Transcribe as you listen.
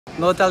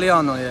No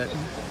Italiano yet.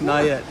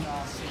 Not yet.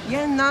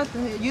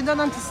 You don't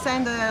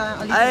understand a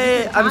little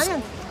bit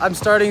Italian? I'm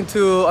starting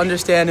to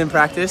understand and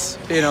practice,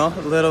 you know,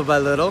 little by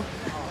little.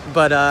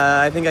 But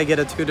I think I get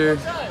a tutor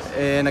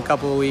in a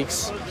couple of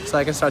weeks so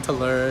I can start to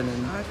learn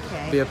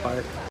and be a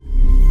part.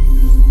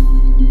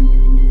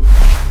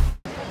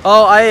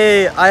 Oh,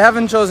 I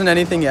haven't chosen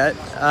anything yet.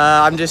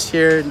 I'm just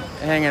here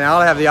hanging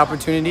out. I have the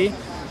opportunity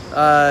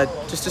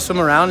just to swim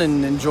around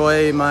and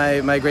enjoy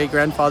my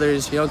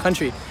great-grandfather's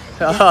country.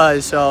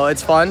 So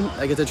it's fun.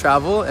 I get to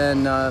travel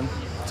and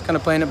just kind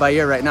of playing it by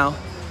ear right now.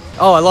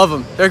 Oh, I love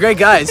them. They're great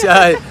guys.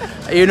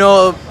 You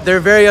know, they're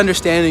very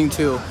understanding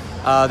too.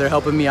 They're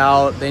helping me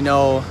out. They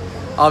know,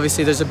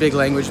 obviously, there's a big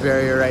language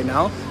barrier right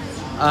now.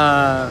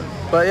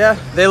 But yeah,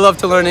 they love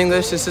to learn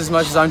English just as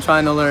much as I'm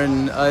trying to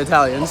learn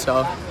Italian.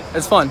 So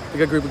it's fun. A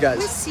good group of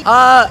guys.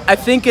 I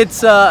think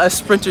it's a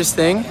sprinters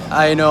thing.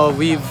 I know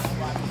we've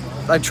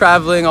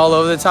traveling all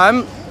over the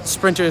time.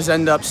 Sprinters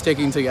end up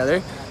sticking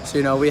together. So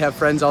you know, we have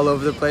friends all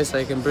over the place,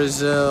 like in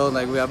Brazil,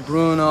 like we have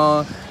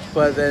Bruno.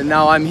 But then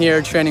now I'm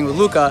here training with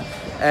Luca,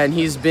 and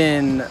he's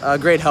been a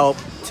great help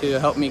to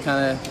help me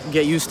kind of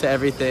get used to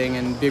everything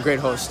and be a great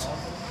host.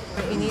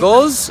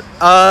 Goals,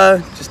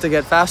 just to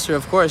get faster,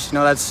 of course. You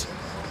know, that's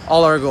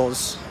all our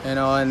goals. You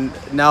know, and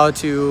now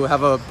to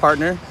have a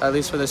partner, at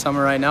least for the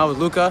summer right now with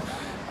Luca,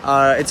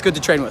 it's good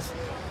to train with.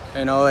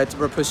 You know,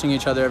 we're pushing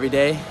each other every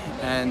day,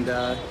 and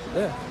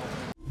yeah.